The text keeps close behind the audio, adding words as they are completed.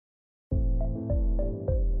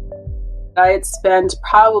I had spent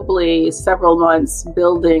probably several months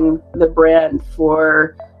building the brand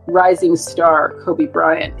for rising star Kobe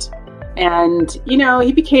Bryant. And,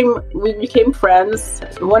 we became friends.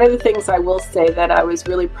 One of the things I will say that I was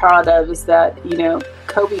really proud of is that,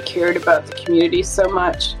 Kobe cared about the community so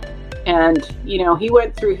much. And, he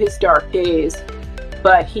went through his dark days,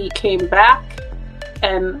 but he came back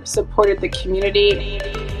and supported the community.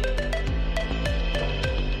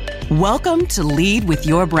 Welcome to Lead with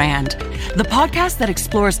Your Brand, the podcast that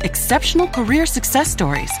explores exceptional career success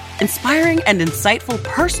stories, inspiring and insightful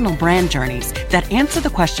personal brand journeys that answer the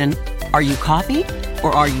question, are you coffee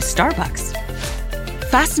or are you Starbucks?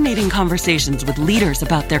 Fascinating conversations with leaders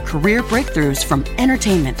about their career breakthroughs from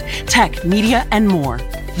entertainment, tech, media, and more.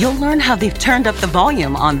 You'll learn how they've turned up the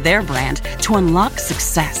volume on their brand to unlock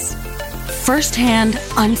success. Firsthand,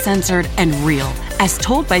 uncensored, and real, as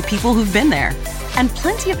told by people who've been there. And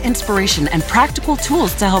plenty of inspiration and practical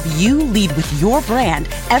tools to help you lead with your brand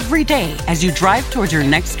every day as you drive towards your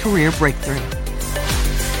next career breakthrough.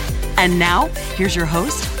 And now, here's your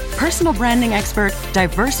host, personal branding expert,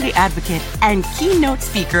 diversity advocate, and keynote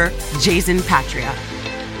speaker, Jason Patria.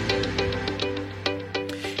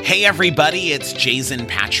 Hey everybody, it's Jason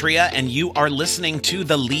Patria, and you are listening to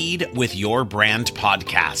the Lead with Your Brand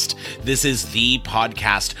podcast. This is the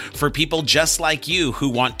podcast for people just like you who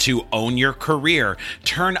want to own your career,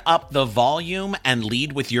 turn up the volume, and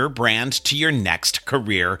lead with your brand to your next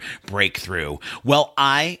career breakthrough. Well,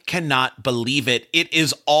 I cannot believe it. It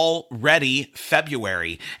is already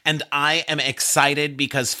February, and I am excited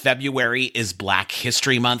because February is Black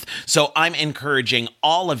History Month, so I'm encouraging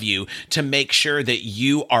all of you to make sure that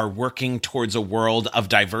you are working towards a world of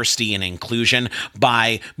diversity and inclusion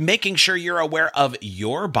by making sure you're aware of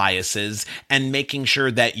your biases and making sure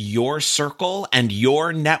that your circle and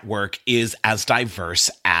your network is as diverse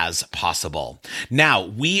as possible. Now,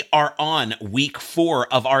 we are on week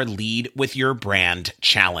 4 of our Lead with Your Brand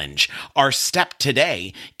challenge. Our step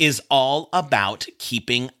today is all about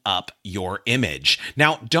keeping up your image.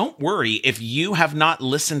 Now, don't worry if you have not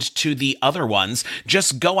listened to the other ones.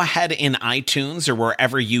 Just go ahead in iTunes or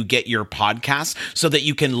wherever you get your podcasts so that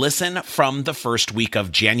you can listen from the first week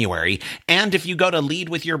of January. And if you go to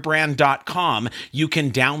leadwithyourbrand.com, you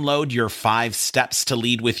can download your 5 steps to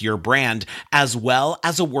lead with your brand, as well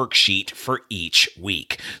as a worksheet for each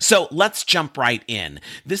week. So let's jump right in.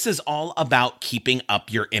 This is all about keeping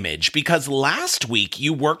up your image because last week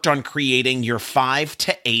you worked on creating your 5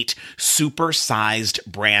 to 8 supersized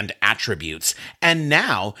brand attributes, and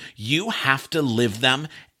now you have to live them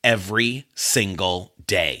every single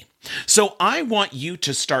day. So I want you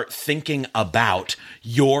to start thinking about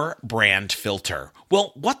your brand filter.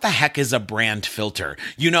 Well, what the heck is a brand filter?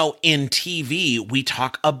 In TV, we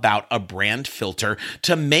talk about a brand filter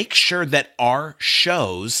to make sure that our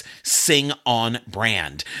shows sing on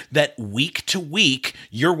brand, that week to week,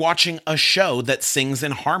 you're watching a show that sings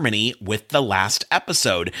in harmony with the last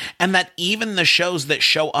episode, and that even the shows that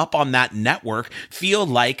show up on that network feel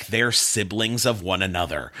like they're siblings of one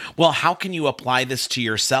another. Well, how can you apply this to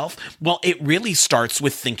yourself? Well, it really starts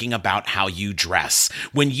with thinking about how you dress.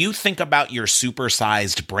 When you think about your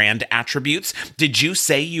supersized brand attributes, did you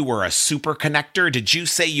say you were a super connector? Did you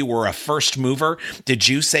say you were a first mover? Did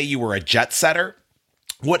you say you were a jet setter?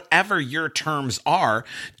 Whatever your terms are,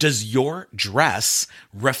 does your dress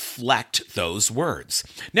reflect those words?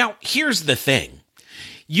 Now, here's the thing.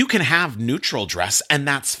 You can have neutral dress, and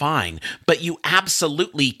that's fine, but you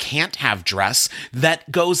absolutely can't have dress that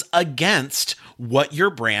goes against what your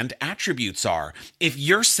brand attributes are. If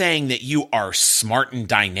you're saying that you are smart and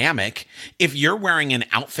dynamic, if you're wearing an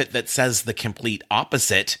outfit that says the complete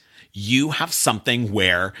opposite, you have something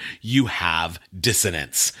where you have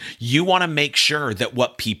dissonance. You want to make sure that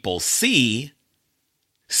what people see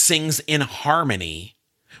sings in harmony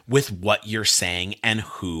with what you're saying and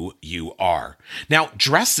who you are. Now,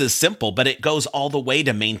 dress is simple, but it goes all the way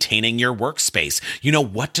to maintaining your workspace.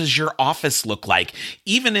 What does your office look like?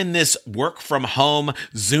 Even in this work from home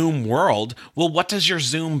Zoom world, well, what does your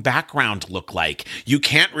Zoom background look like? You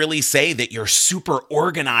can't really say that you're super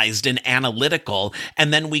organized and analytical,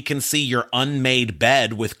 and then we can see your unmade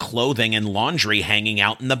bed with clothing and laundry hanging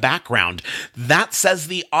out in the background. That says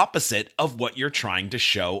the opposite of what you're trying to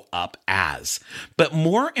show up as. But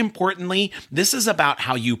more importantly, this is about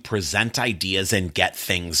how you present ideas and get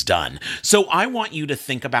things done. So I want you to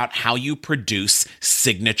think about how you produce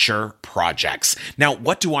signature projects. Now,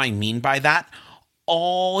 what do I mean by that?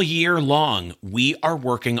 All year long, we are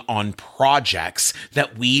working on projects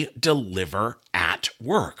that we deliver at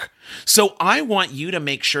work. So I want you to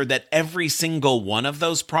make sure that every single one of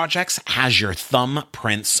those projects has your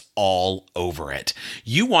thumbprints all over it.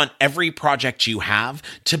 You want every project you have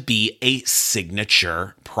to be a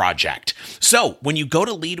signature project. So when you go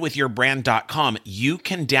to leadwithyourbrand.com, you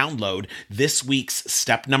can download this week's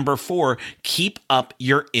step number 4, Keep Up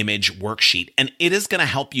Your Image worksheet, and it is going to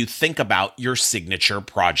help you think about your signature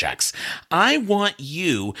projects. I want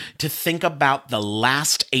you to think about the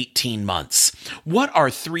last 18 months. What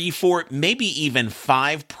are 3, 4, maybe even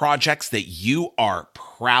 5 projects that you are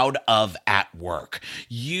proud of at work?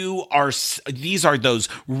 These are those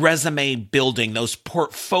resume building, those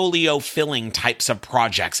portfolio filling types of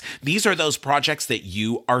projects. These are those projects that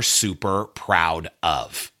you are super proud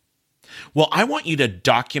of. Well, I want you to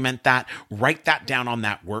document that, write that down on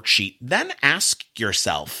that worksheet, then ask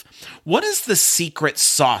yourself, what is the secret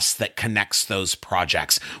sauce that connects those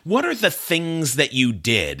projects? What are the things that you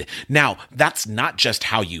did? Now, that's not just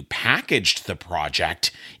how you packaged the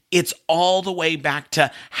project. It's all the way back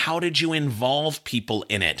to how did you involve people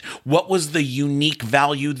in it? What was the unique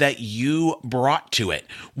value that you brought to it?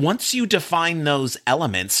 Once you define those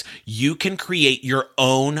elements, you can create your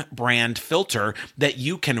own brand filter that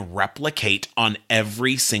you can replicate on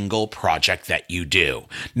every single project that you do.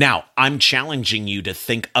 Now, I'm challenging you to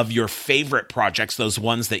think of your favorite projects, those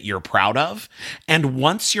ones that you're proud of. And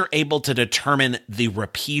once you're able to determine the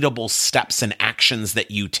repeatable steps and actions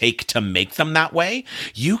that you take to make them that way,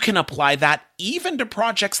 you can apply that even to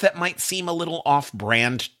projects that might seem a little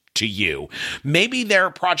off-brand to you. Maybe there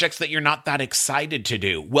are projects that you're not that excited to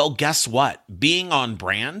do. Well, guess what? Being on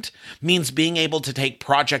brand means being able to take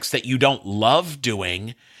projects that you don't love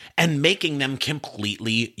doing and making them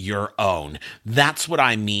completely your own. That's what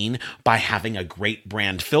I mean by having a great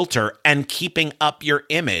brand filter and keeping up your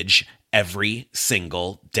image every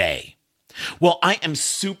single day. Well, I am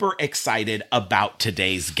super excited about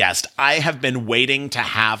today's guest. I have been waiting to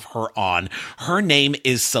have her on. Her name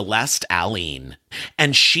is Celeste Alleyne,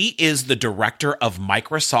 and she is the director of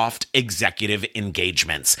Microsoft Executive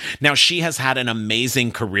Engagements. Now, she has had an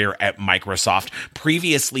amazing career at Microsoft,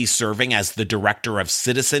 previously serving as the director of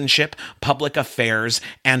citizenship, public affairs,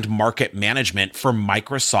 and market management for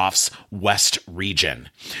Microsoft's West region.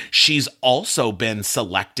 She's also been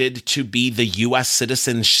selected to be the U.S.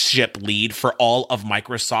 citizenship lead for all of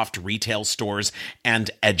Microsoft retail stores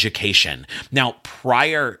and education. Now,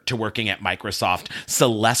 prior to working at Microsoft,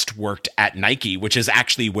 Celeste worked at Nike, which is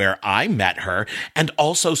actually where I met her, and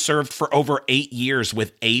also served for over 8 years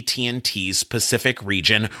with AT&T's Pacific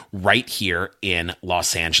region right here in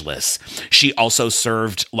Los Angeles. She also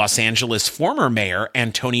served Los Angeles former mayor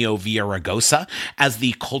Antonio Villaraigosa as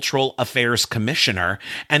the Cultural Affairs Commissioner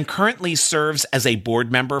and currently serves as a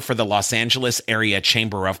board member for the Los Angeles Area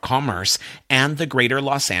Chamber of Commerce and the Greater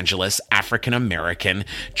Los Angeles African American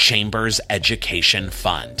Chambers Education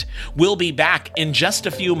Fund. We'll be back in just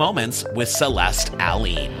a few moments with Celeste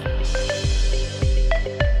Alleyne.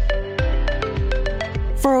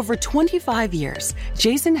 For over 25 years,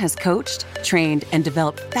 Jason has coached, trained, and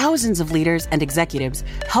developed thousands of leaders and executives,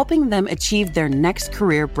 helping them achieve their next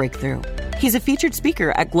career breakthrough. He's a featured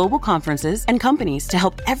speaker at global conferences and companies to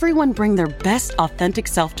help everyone bring their best authentic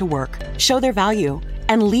self to work, show their value,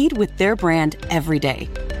 and lead with their brand every day.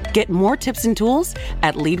 Get more tips and tools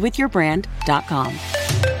at leadwithyourbrand.com.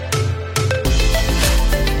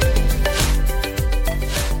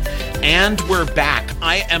 And we're back.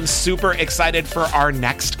 I am super excited for our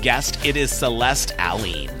next guest. It is Celeste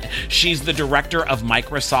Alleyne. She's the director of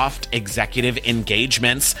Microsoft Executive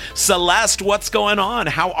Engagements. Celeste, what's going on?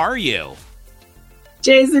 How are you?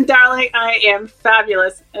 Jason, darling, I am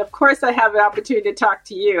fabulous. And of course, I have an opportunity to talk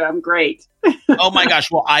to you. I'm great. Oh my gosh.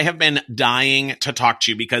 Well, I have been dying to talk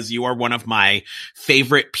to you because you are one of my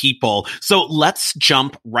favorite people. So let's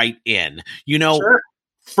jump right in. Sure.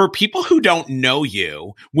 For people who don't know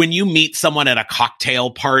you, when you meet someone at a cocktail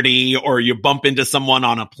party or you bump into someone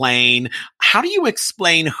on a plane, how do you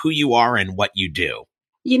explain who you are and what you do?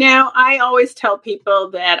 I always tell people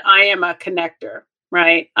that I am a connector,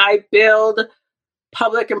 right? I build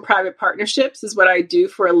public and private partnerships is what I do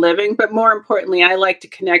for a living. But more importantly, I like to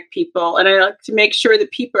connect people and I like to make sure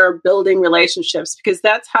that people are building relationships because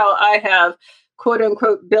that's how I have, quote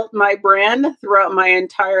unquote, built my brand throughout my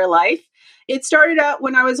entire life. It started out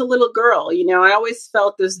when I was a little girl. I always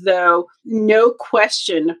felt as though no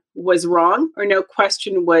question was wrong or no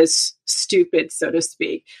question was stupid, so to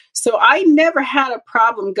speak. So I never had a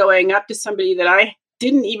problem going up to somebody that I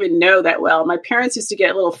didn't even know that well. My parents used to get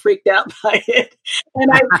a little freaked out by it.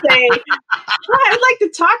 And I'd say, I'd like to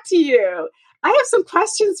talk to you. I have some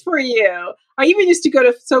questions for you. I even used to go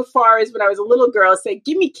to so far as when I was a little girl, say,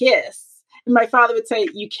 give me a kiss. And my father would say,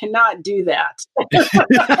 you cannot do that.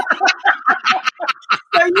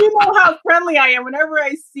 So you know how friendly I am. Whenever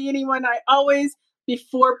I see anyone, I always,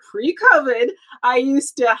 before pre-COVID, I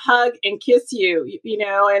used to hug and kiss you,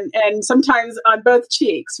 and sometimes on both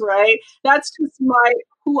cheeks, right? That's just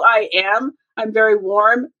who I am. I'm very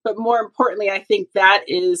warm, but more importantly, I think that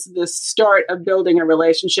is the start of building a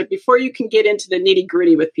relationship before you can get into the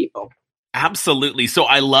nitty-gritty with people. Absolutely. So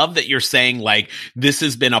I love that you're saying like this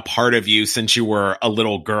has been a part of you since you were a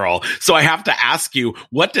little girl. So I have to ask you,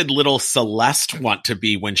 what did little Celeste want to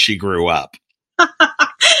be when she grew up?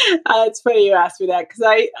 It's funny you asked me that because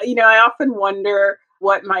I often wonder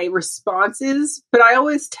what my response is, but I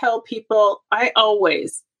always tell people I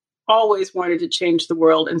always wanted to change the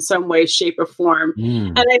world in some way, shape, or form.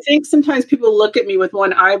 And I think sometimes people look at me with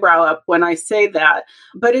one eyebrow up when I say that,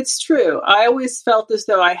 but it's true. I always felt as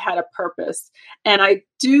though I had a purpose. And I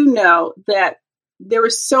do know that there were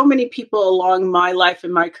so many people along my life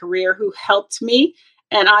and my career who helped me.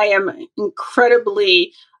 And I am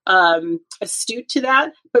incredibly astute to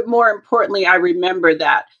that. But more importantly, I remember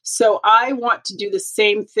that. So I want to do the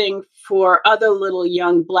same thing for other little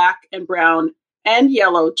young Black and brown and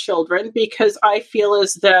yellow children, because I feel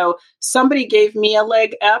as though somebody gave me a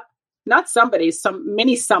leg up. Not somebody,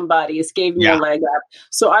 many somebodies gave me a leg up.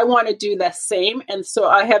 So I want to do the same. And so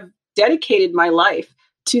I have dedicated my life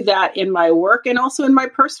to that in my work and also in my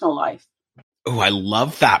personal life. Oh, I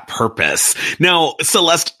love that purpose. Now,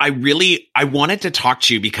 Celeste, I wanted to talk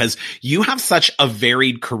to you because you have such a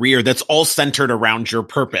varied career that's all centered around your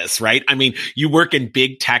purpose, right? I mean, you work in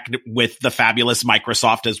big tech with the fabulous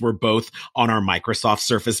Microsoft, as we're both on our Microsoft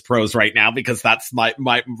Surface Pros right now, because that's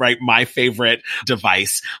my favorite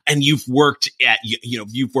device. And you've worked at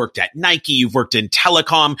Nike, you've worked in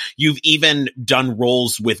telecom, you've even done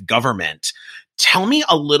roles with government. Tell me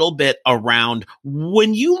a little bit around,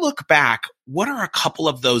 when you look back, what are a couple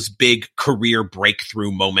of those big career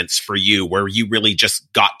breakthrough moments for you where you really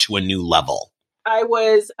just got to a new level? I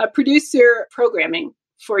was a producer programming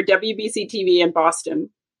for WBC TV in Boston.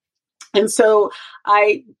 And so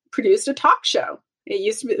I produced a talk show.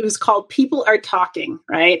 It was called People Are Talking,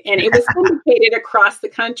 right? And it was syndicated across the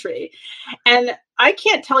country. And I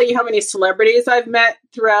can't tell you how many celebrities I've met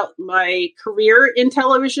throughout my career in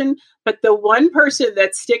television, but the one person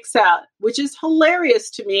that sticks out, which is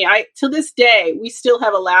hilarious to me, to this day, we still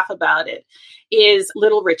have a laugh about it, is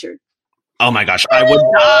Little Richard. Oh my gosh, I would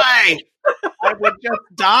die. I would just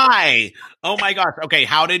die. Oh my gosh. Okay,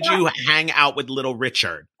 how did you hang out with Little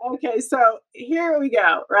Richard? Okay, so here we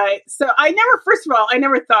go, right? So first of all, I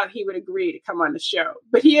never thought he would agree to come on the show,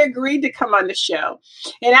 but he agreed to come on the show.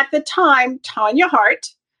 And at the time, Tanya Hart,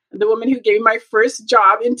 the woman who gave me my first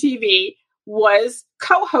job in TV, was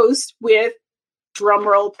co-host with,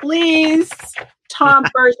 drumroll please, Tom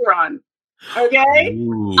Bergeron. Okay?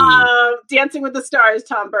 Dancing with the Stars,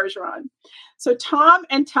 Tom Bergeron. So Tom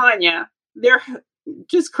and Tanya, they're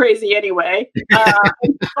just crazy anyway,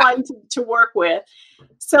 and fun to work with.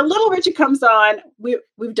 So Little Richard comes on.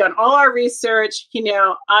 We've done all our research.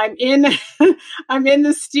 I'm in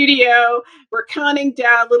the studio. We're counting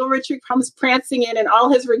down. Little Richard comes prancing in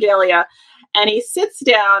all his regalia, and he sits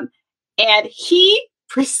down and he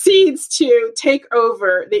proceeds to take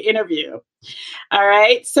over the interview. All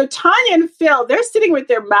right. So Tanya and Phil, they're sitting with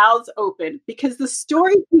their mouths open because the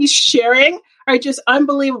stories he's sharing are just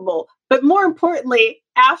unbelievable. But more importantly,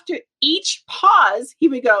 after each pause, he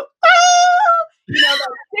would go, ah! That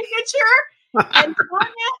signature. And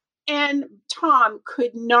Tanya and Tom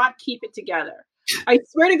could not keep it together. I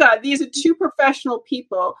swear to God, these are two professional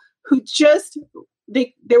people who just,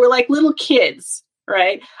 they were like little kids,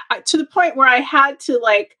 right? To the point where I had to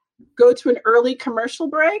go to an early commercial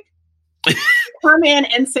break, come in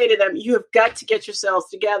and say to them, you have got to get yourselves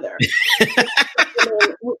together.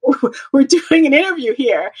 We're doing an interview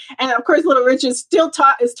here. And of course, Little Richard still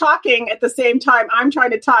is talking at the same time I'm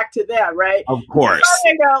trying to talk to them, right? Of course. So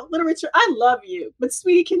I go, Little Richard, I love you, but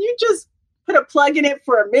sweetie, can you just put a plug in it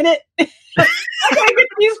for a minute? I gotta get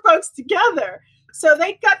these folks together. So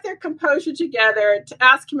they got their composure together to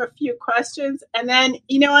ask him a few questions. And then,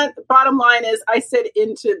 you know what? The bottom line is I said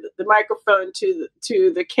into the microphone to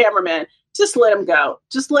the cameraman, just let him go.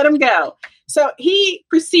 Just let him go. So he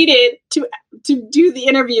proceeded to do the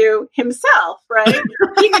interview himself, right?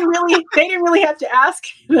 They didn't really have to ask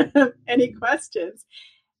him any questions.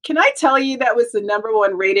 Can I tell you that was the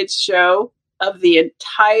 #1 rated show of the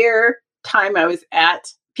entire time I was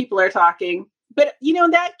at People Are Talking? But,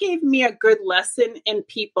 that gave me a good lesson in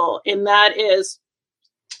people, and that is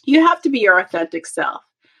you have to be your authentic self.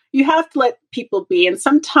 You have to let people be. And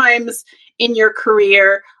sometimes in your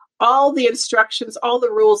career, all the instructions, all the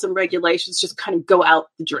rules and regulations just kind of go out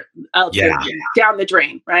the drain, down the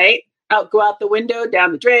drain, right? Go out the window,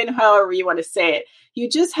 down the drain, however you want to say it. You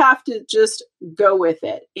just have to just go with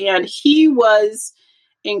it. And he was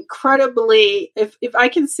incredibly, if I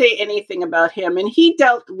can say anything about him, and he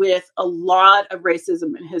dealt with a lot of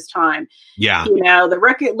racism in his time. Yeah. The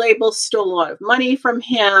record label stole a lot of money from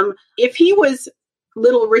him. If he was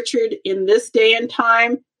Little Richard in this day and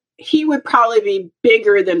time, he would probably be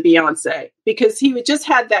bigger than Beyonce because he would just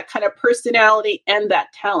had that kind of personality and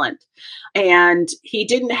that talent. And he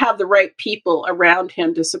didn't have the right people around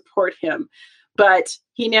him to support him. But,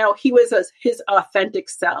 he was his authentic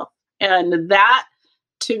self. And that,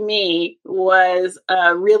 to me, was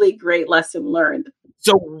a really great lesson learned.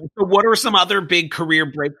 So what are some other big career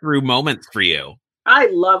breakthrough moments for you? I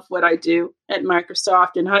love what I do at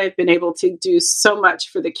Microsoft, and I've been able to do so much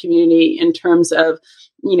for the community in terms of,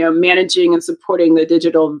 managing and supporting the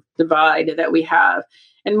digital divide that we have.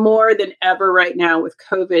 And more than ever right now with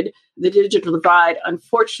COVID, the digital divide,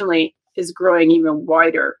 unfortunately, is growing even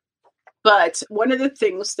wider. But one of the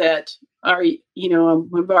things that one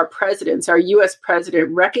of our presidents, our U.S.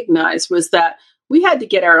 president, recognized was that we had to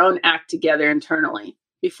get our own act together internally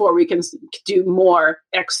before we can do more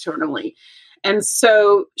externally. And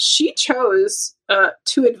so she chose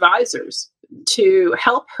 2 advisors to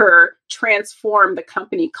help her transform the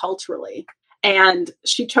company culturally. And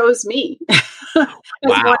she chose me as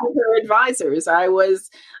one of her advisors. I was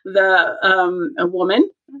a woman,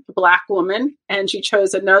 a Black woman, and she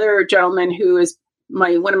chose another gentleman who is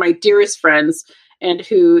one of my dearest friends and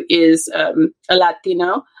who is a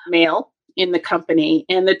Latino male in the company.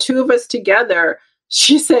 And the 2 of us together,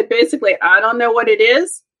 she said, basically, I don't know what it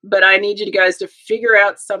is, but I need you guys to figure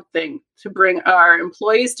out something to bring our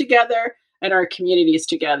employees together and our communities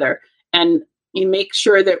together. And you make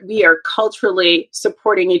sure that we are culturally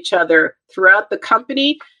supporting each other throughout the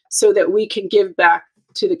company so that we can give back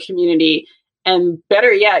to the community and,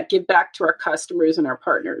 better yet, give back to our customers and our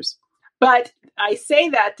partners. But I say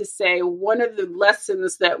that to say one of the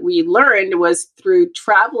lessons that we learned was through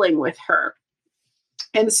traveling with her.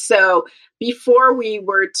 And so before we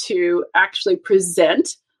were to actually present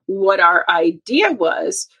what our idea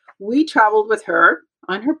was, we traveled with her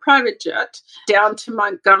on her private jet down to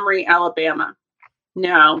Montgomery, Alabama.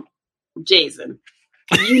 Now, Jason,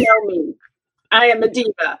 you know me. I am a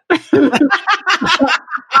diva.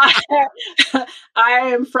 I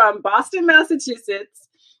am from Boston, Massachusetts,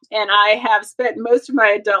 and I have spent most of my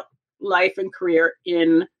adult life and career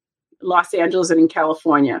in Los Angeles and in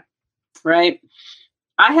California, right?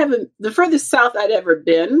 The furthest south I'd ever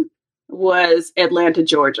been was Atlanta,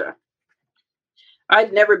 Georgia.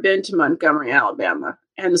 I'd never been to Montgomery, Alabama.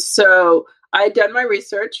 And so I'd done my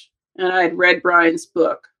research and I'd read Brian's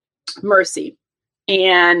book, Mercy.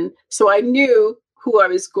 And so I knew who I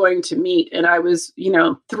was going to meet, and I was,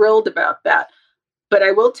 thrilled about that. But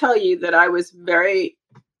I will tell you that I was very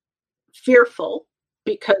fearful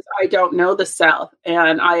because I don't know the South.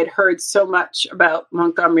 And I had heard so much about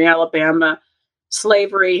Montgomery, Alabama,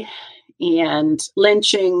 slavery and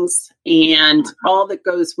lynchings and all that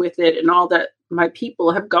goes with it and all that my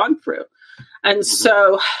people have gone through. And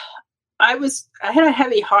so I had a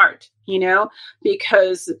heavy heart,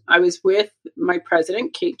 because I was with my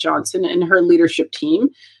president, Kate Johnson, and her leadership team,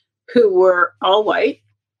 who were all white.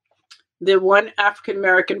 The one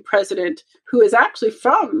African-American president who is actually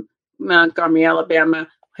from Montgomery, Alabama,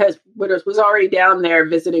 was already down there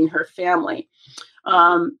visiting her family.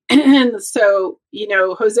 And so,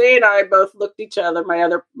 Jose and I both looked at each other,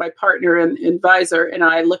 my partner and advisor, and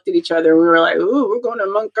I looked at each other and we were like, ooh, we're going to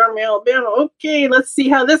Montgomery, Alabama. Okay, let's see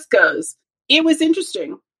how this goes. It was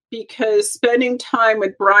interesting because spending time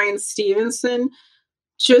with Brian Stevenson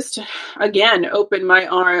just, again, opened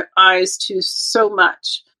my eyes to so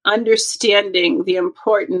much, understanding the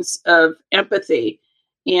importance of empathy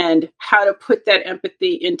and how to put that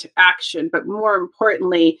empathy into action, but more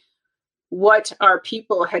importantly, what our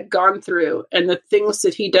people had gone through and the things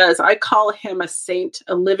that he does. I call him a saint,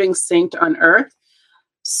 a living saint on earth.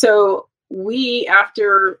 So we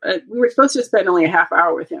were supposed to spend only a half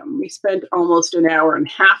hour with him. We spent almost an hour and a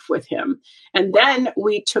half with him. And then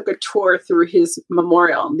we took a tour through his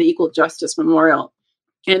memorial, the Equal Justice Memorial.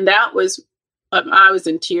 And that was, I was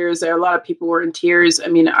in tears. A lot of people were in tears. I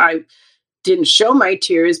mean, I didn't show my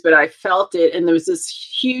tears, but I felt it. And there was this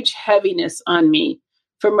huge heaviness on me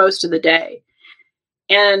for most of the day.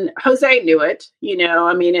 And Jose knew it,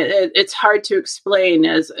 it's hard to explain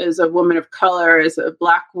as a woman of color, as a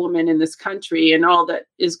Black woman in this country and all that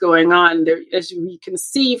is going on there. As we can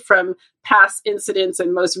see from past incidents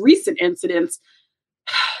and most recent incidents,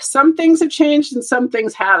 some things have changed and some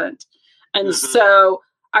things haven't. And so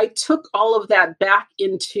I took all of that back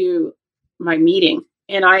into my meeting,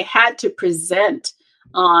 and I had to present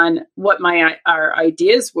on what our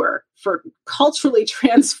ideas were for culturally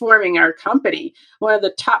transforming our company, one of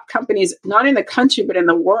the top companies, not in the country, but in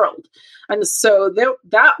the world. And so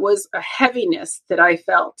that was a heaviness that I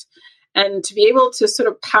felt. And to be able to sort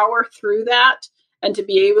of power through that and to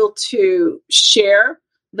be able to share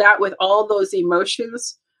that with all those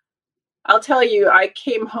emotions, I'll tell you, I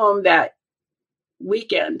came home that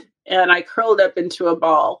weekend and I curled up into a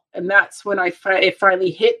ball. And that's when it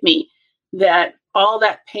finally hit me that all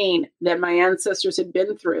that pain that my ancestors had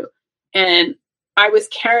been through. And I was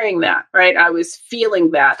carrying that, right? I was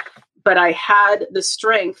feeling that, but I had the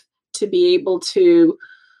strength to be able to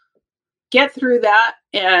get through that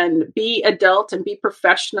and be adult and be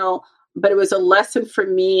professional. But it was a lesson for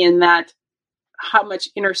me in that how much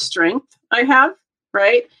inner strength I have,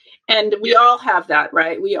 right? And we all have that,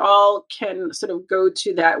 right? We all can sort of go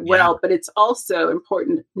to that well, but it's also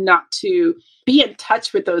important not to be in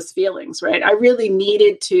touch with those feelings, right? I really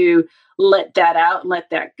needed to let that out and let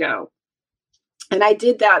that go. And I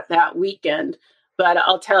did that weekend, but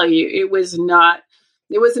I'll tell you, it was not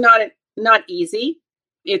easy.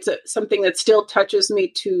 It's something that still touches me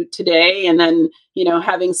to today. And then,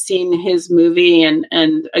 having seen his movie and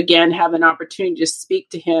again, have an opportunity to speak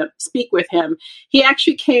with him. He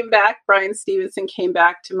actually came back, Bryan Stevenson came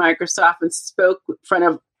back to Microsoft and spoke in front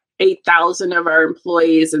of 8,000 of our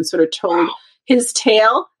employees and sort of told his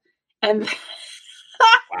tale. And,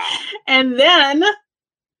 and then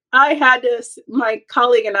my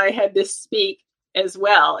colleague and I had to speak as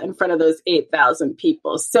well in front of those 8,000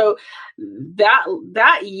 people. So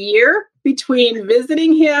that year between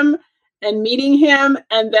visiting him and meeting him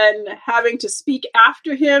and then having to speak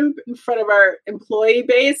after him in front of our employee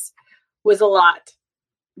base was a lot.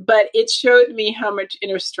 But it showed me how much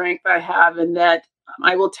inner strength I have, and that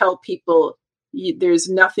I will tell people there's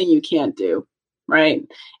nothing you can't do, right?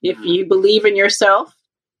 If you believe in yourself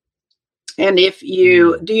and if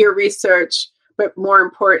you do your research, but more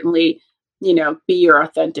importantly, be your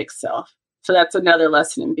authentic self. So that's another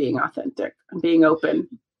lesson in being authentic and being open.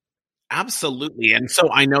 Absolutely. And so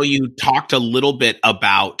I know you talked a little bit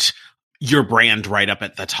about your brand right up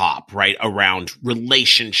at the top, right? Around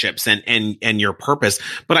relationships and your purpose.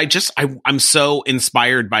 But I'm so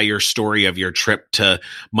inspired by your story of your trip to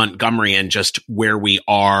Montgomery and just where we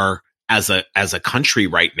are as a country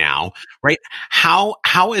right now, right?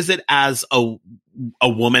 How is it as a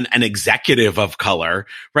woman, an executive of color,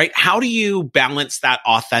 right? How do you balance that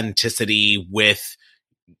authenticity with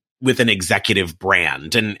an executive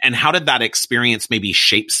brand? And how did that experience maybe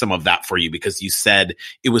shape some of that for you? Because you said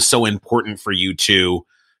it was so important for you to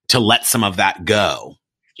let some of that go.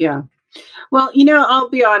 Yeah. Well, I'll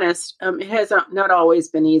be honest. It has not always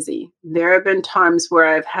been easy. There have been times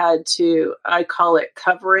where I've had to, I call it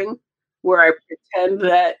covering, where I pretend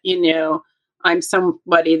that, I'm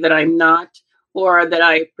somebody that I'm not, or that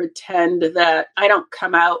I pretend that I don't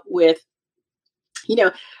come out with,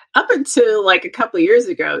 up until like a couple of years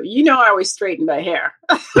ago, I always straightened my hair.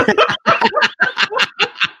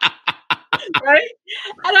 Right?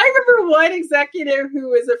 And I remember one executive who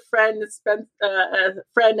was a friend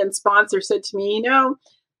and sponsor said to me,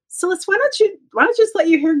 Celeste, why don't you just let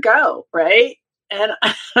your hair go? Right. And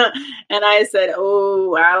I said,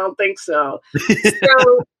 oh, I don't think so.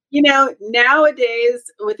 So, nowadays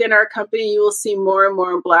within our company, you will see more and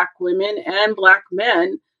more Black women and Black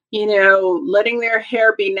men, letting their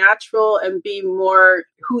hair be natural and be more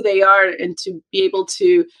who they are and to be able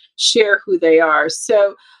to share who they are.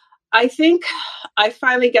 So I think I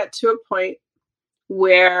finally got to a point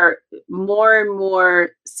where more and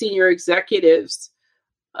more senior executives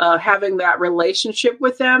having that relationship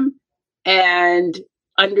with them and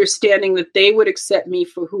understanding that they would accept me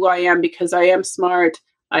for who I am because I am smart,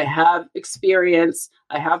 I have experience,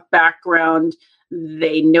 I have background.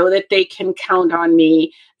 They know that they can count on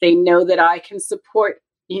me. They know that I can support,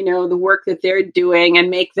 the work that they're doing and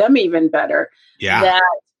make them even better. Yeah. That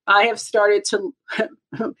I have started to,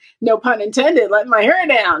 no pun intended, let my hair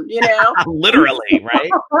down, Literally,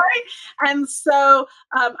 right? Right? And so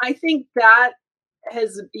I think that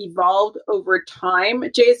has evolved over time,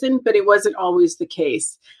 Jason, but it wasn't always the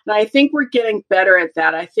case. And I think we're getting better at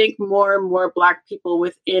that. I think more and more Black people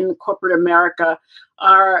within corporate America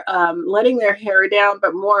are letting their hair down,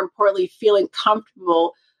 but more importantly, feeling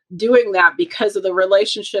comfortable doing that because of the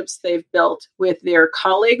relationships they've built with their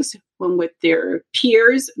colleagues and with their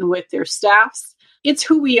peers and with their staffs. It's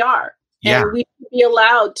who we are. Yeah. And we should be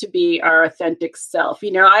allowed to be our authentic self.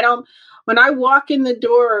 When I walk in the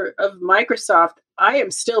door of Microsoft, I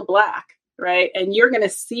am still Black, right? And you're going to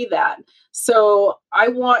see that. So I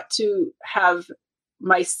want to have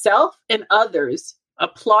myself and others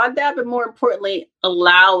applaud that, but more importantly,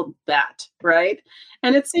 allow that, right?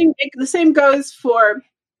 And the same goes for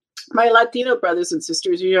my Latino brothers and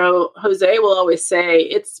sisters. Jose will always say,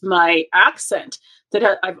 it's my accent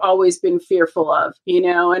that I've always been fearful of,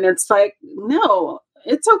 and it's like, no,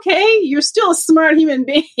 it's okay. You're still a smart human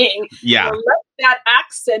being. Yeah. Let that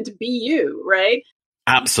accent be you, right?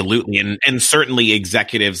 Absolutely. And certainly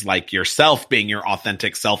executives like yourself being your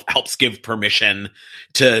authentic self helps give permission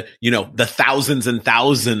to, the thousands and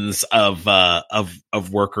thousands of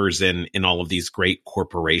workers in all of these great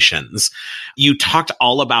corporations. You talked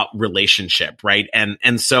all about relationship, right?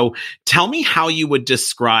 And so tell me how you would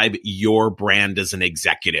describe your brand as an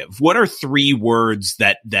executive. What are 3 words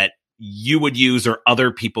that you would use or other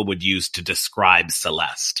people would use to describe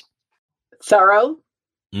Celeste? Thorough.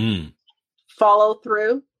 Follow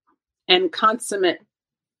through, and consummate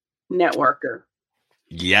networker.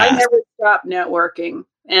 Yes. I never stop networking.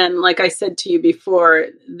 And like I said to you before,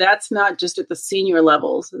 that's not just at the senior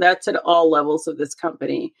levels, that's at all levels of this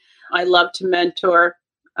company. I love to mentor.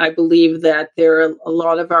 I believe that there are a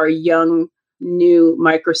lot of our young, new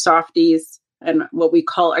Microsofties and what we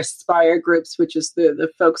call Aspire groups, which is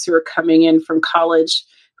the folks who are coming in from college,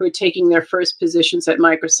 who are taking their first positions at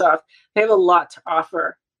Microsoft. They have a lot to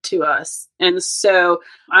offer to us. And so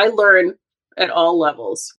I learn at all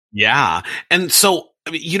levels. Yeah. And so,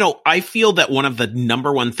 I feel that one of the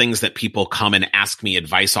number one things that people come and ask me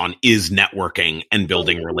advice on is networking and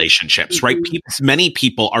building relationships, right? Many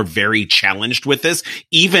people are very challenged with this,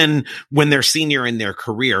 even when they're senior in their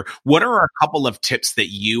career. What are a couple of tips that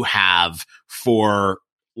you have for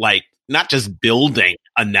not just building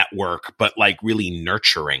a network, but really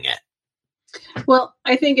nurturing it? Well,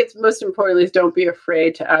 I think it's most importantly is don't be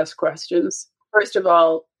afraid to ask questions. First of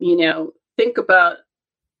all, think about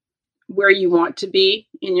where you want to be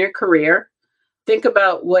in your career. Think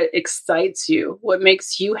about what excites you, what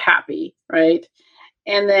makes you happy, right?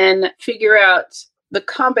 And then figure out the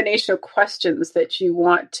combination of questions that you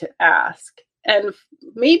want to ask. And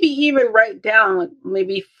maybe even write down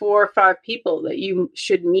maybe 4 or 5 people that you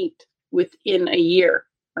should meet within a year,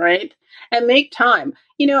 right? And make time.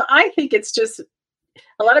 I think it's just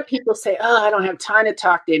a lot of people say, oh, I don't have time to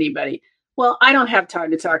talk to anybody. Well, I don't have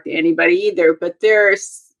time to talk to anybody either, but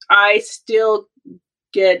I still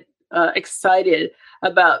get excited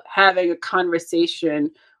about having a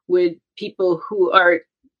conversation with people who are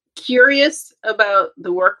curious about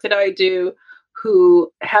the work that I do,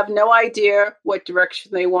 who have no idea what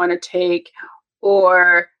direction they want to take,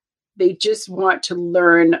 or they just want to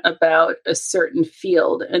learn about a certain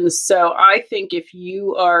field. And so I think if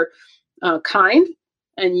you are kind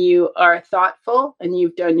and you are thoughtful and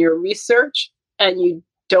you've done your research and you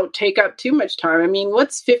don't take up too much time. I mean,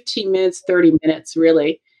 what's 15 minutes, 30 minutes,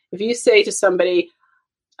 really? If you say to somebody,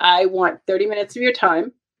 I want 30 minutes of your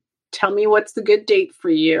time, tell me what's the good date for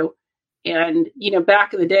you. And,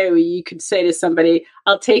 back in the day, you could say to somebody,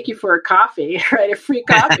 I'll take you for a coffee, right? A free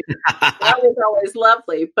coffee. That was always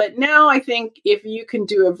lovely. But now I think if you can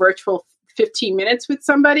do a virtual 15 minutes with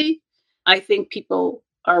somebody, I think people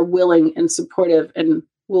are willing and supportive and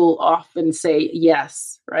will often say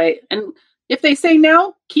yes, right? And if they say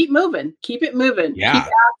no, keep moving, keep it moving, keep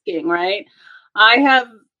asking, right? I have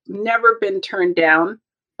never been turned down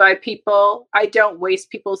by people. I don't waste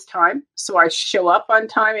people's time. So I show up on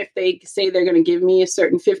time. If they say they're going to give me a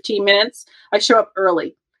certain 15 minutes, I show up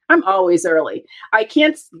early. I'm always early.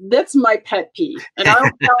 That's my pet peeve. And I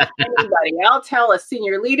don't tell anybody. I'll tell a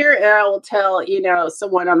senior leader and I will tell,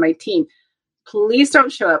 someone on my team, please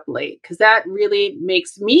don't show up late, because that really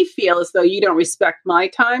makes me feel as though you don't respect my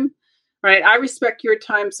time, right? I respect your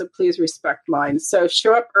time, so please respect mine. So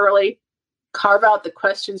show up early, carve out the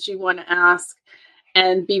questions you want to ask,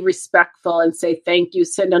 and be respectful and say thank you.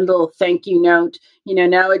 Send a little thank you note.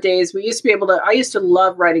 Nowadays I used to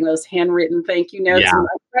love writing those handwritten thank you notes. Yeah. And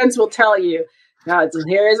my friends will tell you, God,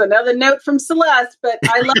 here's another note from Celeste, but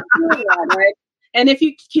I love doing that, right? And if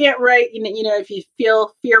you can't write, if you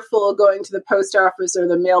feel fearful of going to the post office or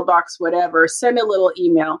the mailbox, whatever, send a little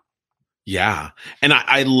email. Yeah. And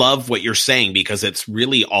I love what you're saying, because it's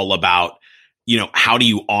really all about, how do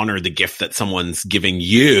you honor the gift that someone's giving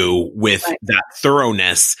you with that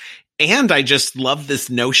thoroughness? And I just love this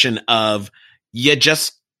notion of you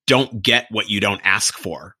just don't get what you don't ask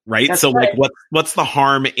for, right? That's so right. What's the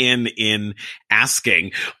harm in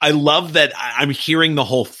asking? I love that I'm hearing the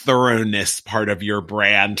whole thoroughness part of your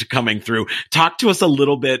brand coming through. Talk to us a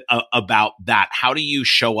little bit about that. How do you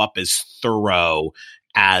show up as thorough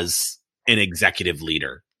as an executive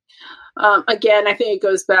leader? Again, I think it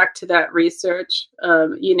goes back to that research.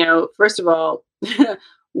 First of all,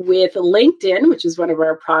 with LinkedIn, which is one of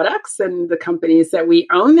our products and the companies that we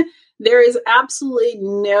own, there is absolutely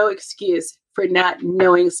no excuse for not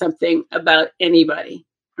knowing something about anybody,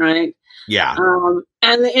 right? Yeah.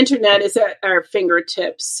 And the internet is at our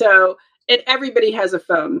fingertips. So, and everybody has a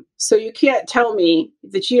phone. So you can't tell me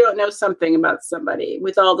that you don't know something about somebody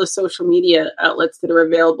with all the social media outlets that are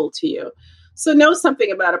available to you. So know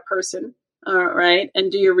something about a person, right?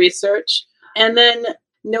 And do your research, and then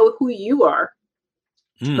know who you are,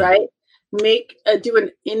 right? Do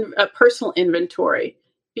a personal inventory,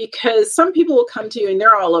 because some people will come to you and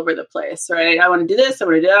they're all over the place, right? I want to do this, I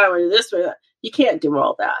want to do that, I want to do this. You can't do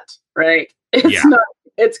all that, right?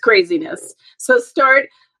 It's craziness. So start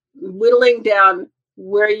whittling down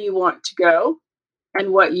where you want to go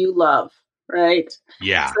and what you love, right?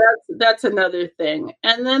 Yeah. So that's another thing.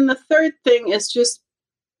 And then the third thing is just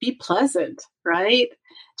be pleasant, right?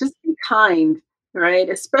 Just be kind, right?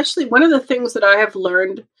 Especially one of the things that I have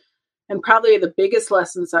learned, and probably the biggest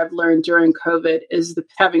lessons I've learned during COVID, is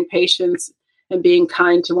having patience and being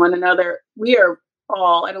kind to one another. We are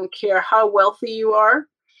all, I don't care how wealthy you are,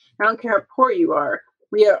 I don't care how poor you are,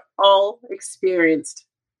 we are all experienced.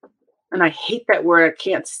 And I hate that word. I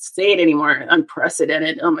can't say it anymore.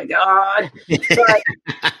 Unprecedented. Oh my God. But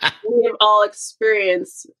we have all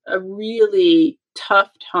experienced a really tough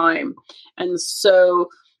time. And so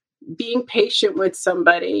being patient with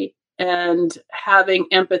somebody and having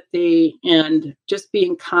empathy and just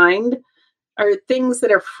being kind are things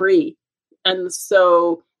that are free. And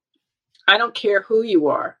so I don't care who you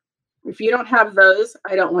are. If you don't have those,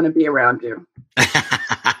 I don't want to be around you.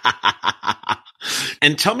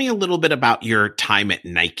 And tell me a little bit about your time at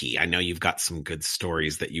Nike. I know you've got some good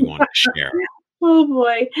stories that you want to share. Oh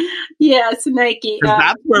boy. Yes, Nike.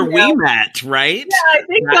 That's where we met, right? Yeah,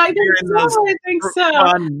 I think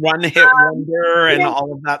so. One hit wonder and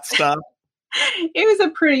all of that stuff. It was a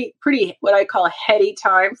pretty what I call heady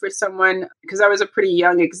time for someone, because I was a pretty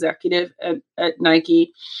young executive at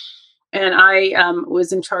Nike, and I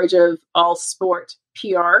was in charge of all sport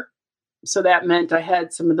PR. So that meant I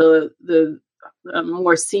had some of the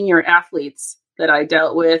more senior athletes that I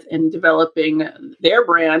dealt with in developing their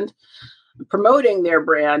brand, promoting their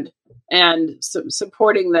brand, and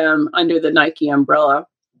supporting them under the Nike umbrella.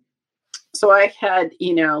 So I had,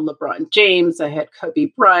 LeBron James, I had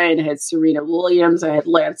Kobe Bryant, I had Serena Williams, I had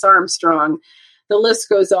Lance Armstrong. The list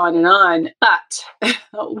goes on and on. But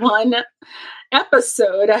one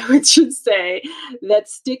episode, I should say, that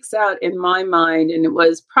sticks out in my mind, and it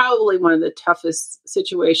was probably one of the toughest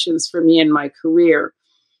situations for me in my career,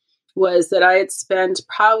 was that I had spent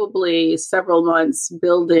probably several months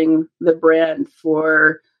building the brand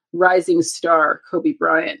for rising star Kobe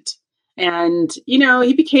Bryant. And,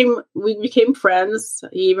 we became friends.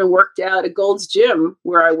 He even worked out at Gold's Gym,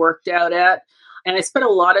 where I worked out at. And I spent a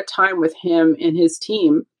lot of time with him and his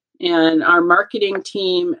team, and our marketing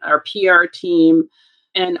team, our PR team,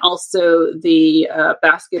 and also the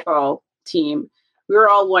basketball team. We were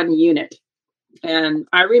all one unit. And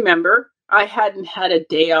I remember I hadn't had a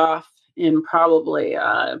day off in probably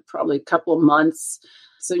a couple of months.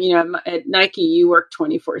 So, at Nike, you work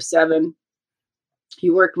 24/7.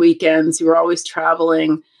 You worked weekends. You were always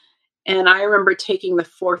traveling. And I remember taking the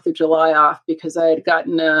 4th of July off because I had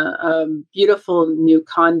gotten a beautiful new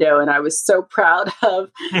condo, and I was so proud of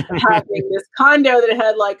having this condo that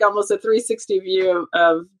had like almost a 360 view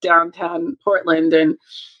of downtown Portland. And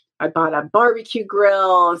I bought a barbecue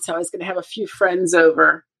grill, and so I was going to have a few friends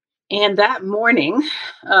over. And that morning,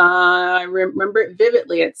 I remember it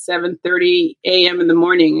vividly, at 7:30 a.m. in the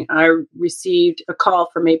morning, I received a call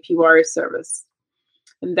from AP Wire Service.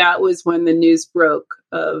 And that was when the news broke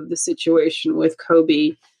of the situation with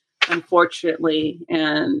Kobe, unfortunately,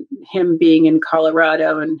 and him being in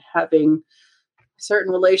Colorado and having a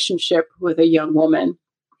certain relationship with a young woman.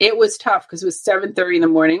 It was tough because it was 7:30 in the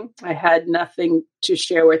morning. I had nothing to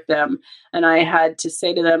share with them. And I had to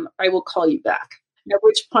say to them, I will call you back. At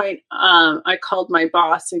which point I called my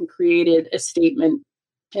boss and created a statement.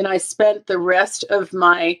 And I spent the rest of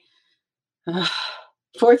my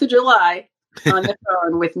 4th of July on the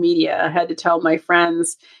phone with media. I had to tell my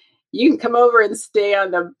friends, you can come over and stay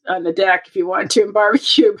on the deck if you want to and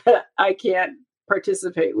barbecue, but I can't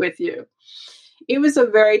participate with you. It was a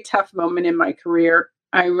very tough moment in my career.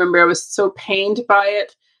 I remember I was so pained by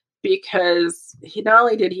it, because not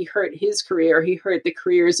only did he hurt his career, he hurt the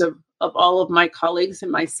careers of all of my colleagues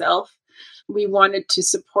and myself. We wanted to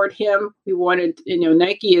support him. We wanted,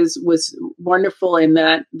 Nike was wonderful in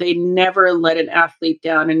that they never let an athlete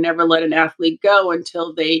down and never let an athlete go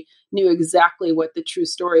until they knew exactly what the true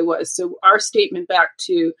story was. So our statement back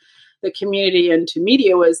to the community and to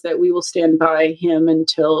media was that we will stand by him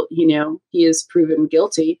until, he is proven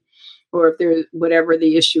guilty, or if there's whatever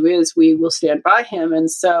the issue is, we will stand by him. And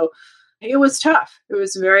so it was tough. It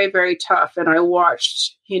was very, very tough. And I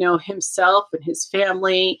watched, himself and his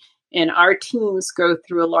family and our teams go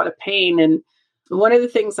through a lot of pain. And one of the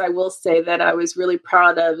things I will say that I was really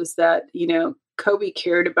proud of is that, Kobe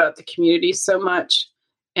cared about the community so much.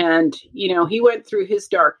 And, he went through his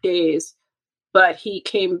dark days, but he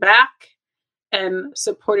came back and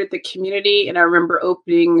supported the community. And I remember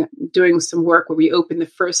doing some work where we opened the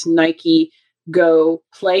first Nike Go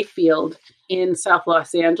play field in South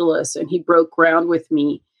Los Angeles, and he broke ground with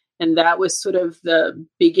me. And that was sort of the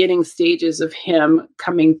beginning stages of him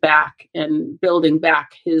coming back and building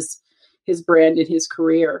back his brand and his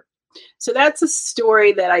career. So that's a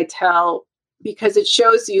story that I tell because it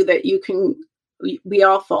shows you that we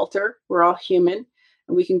all falter, we're all human,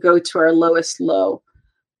 and we can go to our lowest low.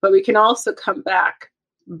 But we can also come back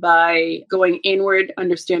by going inward,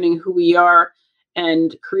 understanding who we are,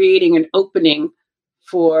 and creating an opening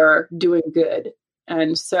for doing good.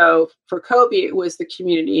 And so for Kobe, it was the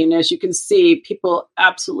community. And as you can see, people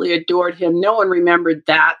absolutely adored him. No one remembered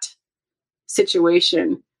that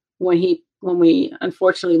situation when we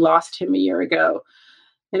unfortunately lost him a year ago.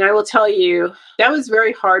 And I will tell you, that was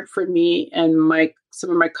very hard for me and some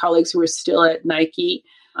of my colleagues who were still at Nike.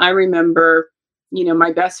 I remember,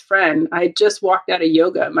 my best friend, I just walked out of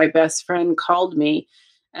yoga. My best friend called me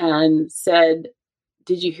and said,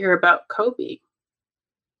 "Did you hear about Kobe?"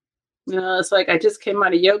 And I was like, "I just came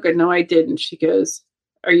out of yoga." "No, I didn't." She goes,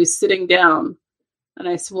 "Are you sitting down?" And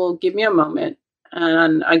I said, "Well, give me a moment."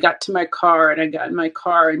 And I got to my car and I got in my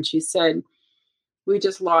car and she said, "We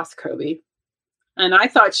just lost Kobe." And I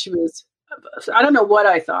thought I don't know what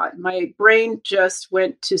I thought. My brain just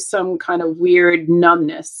went to some kind of weird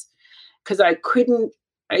numbness because I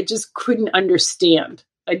just couldn't understand.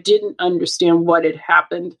 I didn't understand what had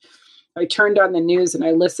happened. I turned on the news and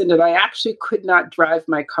I listened, and I actually could not drive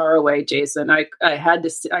my car away, Jason. I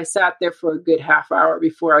sat there for a good half hour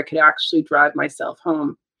before I could actually drive myself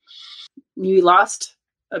home. We lost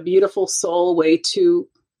a beautiful soul way too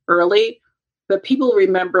early, but people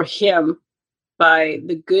remember him by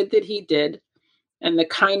the good that he did and the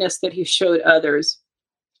kindness that he showed others.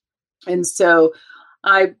 And so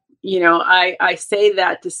I say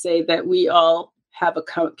that to say that we all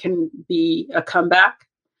can be a comeback.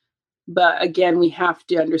 But again, we have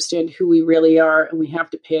to understand who we really are, and we have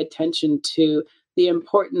to pay attention to the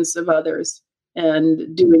importance of others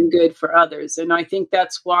and doing good for others. And I think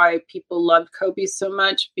that's why people loved Kobe so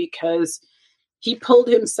much, because he pulled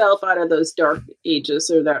himself out of those dark ages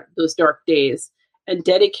or those dark days and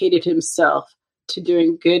dedicated himself to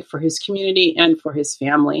doing good for his community and for his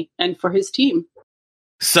family and for his team.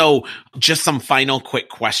 So just some final quick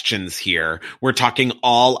questions here. We're talking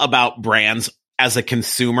all about brands. As a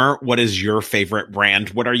consumer, what is your favorite brand?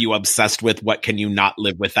 What are you obsessed with? What can you not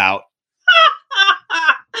live without?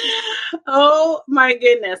 Oh my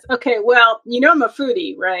goodness. Okay. Well, I'm a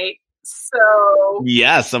foodie, right? So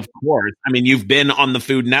yes, of course. I mean, you've been on the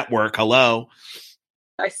Food Network. Hello.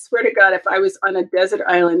 I swear to God, if I was on a desert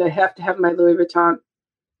island, I'd have to have my Louis Vuitton.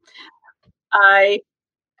 I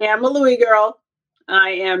am a Louis girl. I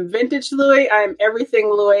am vintage Louis. I am everything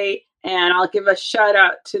Louis. And I'll give a shout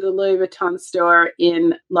out to the Louis Vuitton store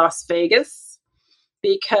in Las Vegas,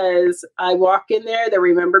 because I walk in there, they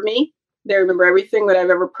remember me. They remember everything that I've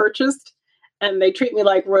ever purchased, and they treat me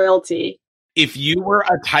like royalty. If you were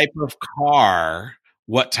a type of car,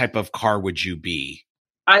 what type of car would you be?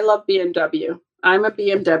 I love BMW. I'm a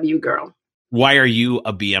BMW girl. Why are you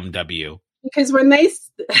a BMW? Because when they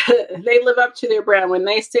live up to their brand. When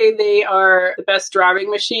they say they are the best driving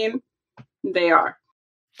machine, they are.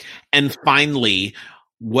 And finally,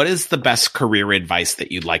 what is the best career advice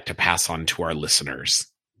that you'd like to pass on to our listeners?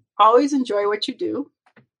 Always enjoy what you do.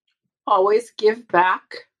 Always give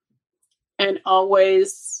back. And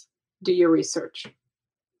always do your research.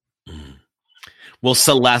 Well,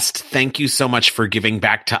 Celeste, thank you so much for giving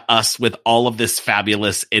back to us with all of this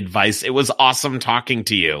fabulous advice. It was awesome talking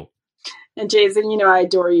to you. And Jason, I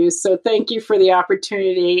adore you. So thank you for the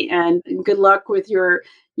opportunity, and good luck with your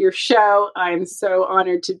show. I'm so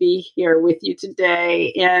honored to be here with you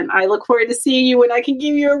today. And I look forward to seeing you when I can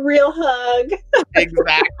give you a real hug.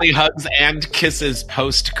 Exactly. Hugs and kisses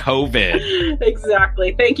post-COVID.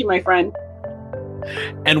 Exactly. Thank you, my friend.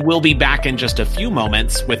 And we'll be back in just a few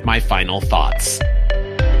moments with my final thoughts.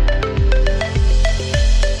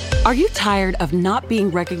 Are you tired of not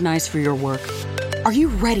being recognized for your work? Are you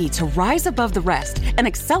ready to rise above the rest and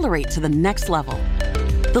accelerate to the next level?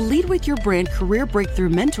 The Lead with Your Brand Career Breakthrough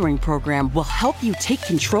Mentoring Program will help you take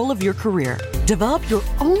control of your career, develop your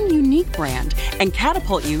own unique brand, and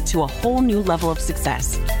catapult you to a whole new level of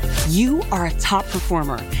success. You are a top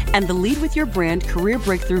performer, and the Lead with Your Brand Career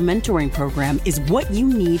Breakthrough Mentoring Program is what you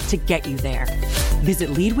need to get you there.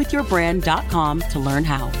 Visit leadwithyourbrand.com to learn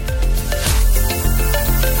how.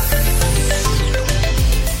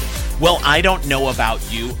 Well, I don't know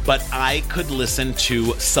about you, but I could listen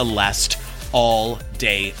to Celeste all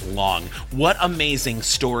day long. What amazing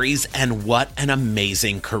stories and what an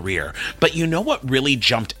amazing career. But you know what really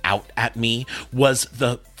jumped out at me was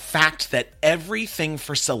the fact that everything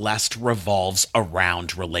for Celeste revolves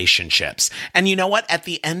around relationships. And you know what? At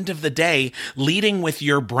the end of the day, leading with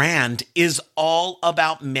your brand is all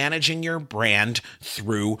about managing your brand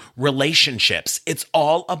through relationships. It's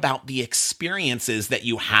all about the experiences that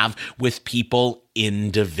you have with people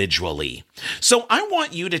individually. So I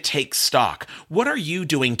want you to take stock. What are you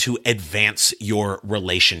doing to advance your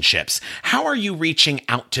relationships? How are you reaching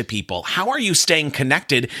out to people? How are you staying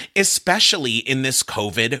connected, especially in this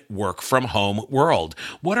COVID work from home world?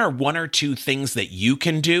 What are one or two things that you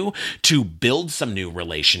can do to build some new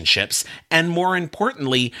relationships? And more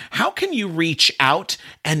importantly, how can you reach out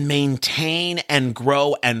and maintain and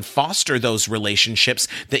grow and foster those relationships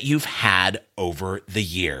that you've had over the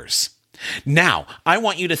years? Now, I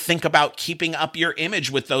want you to think about keeping up your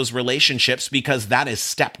image with those relationships, because that is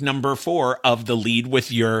step number 4 of the Lead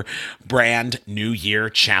with Your Brand New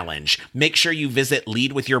Year Challenge. Make sure you visit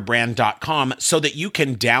leadwithyourbrand.com so that you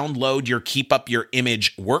can download your Keep Up Your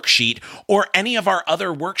Image worksheet or any of our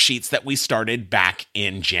other worksheets that we started back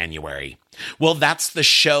in January. Well, that's the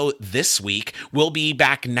show this week. We'll be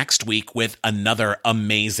back next week with another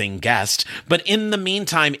amazing guest. But in the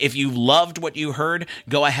meantime, if you loved what you heard,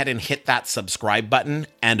 go ahead and hit that subscribe button.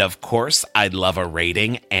 And of course, I'd love a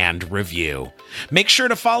rating and review. Make sure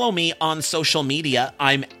to follow me on social media.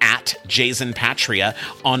 I'm at Jason Patria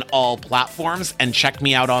on all platforms, and check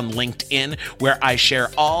me out on LinkedIn, where I share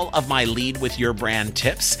all of my Lead with Your Brand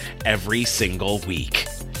tips every single week.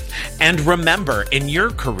 And remember, in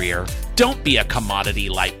your career, don't be a commodity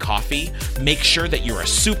like coffee. Make sure that you're a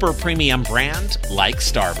super premium brand like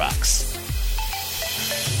Starbucks.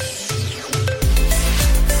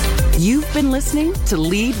 You've been listening to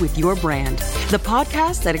Lead with Your Brand, the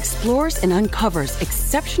podcast that explores and uncovers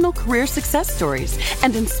exceptional career success stories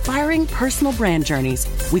and inspiring personal brand journeys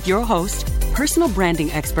with your host, personal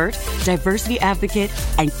branding expert, diversity advocate,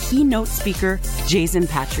 and keynote speaker, Jason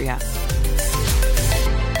Patria.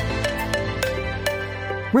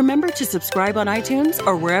 Remember to subscribe on iTunes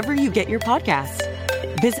or wherever you get your podcasts.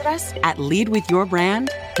 Visit us at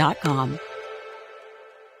leadwithyourbrand.com.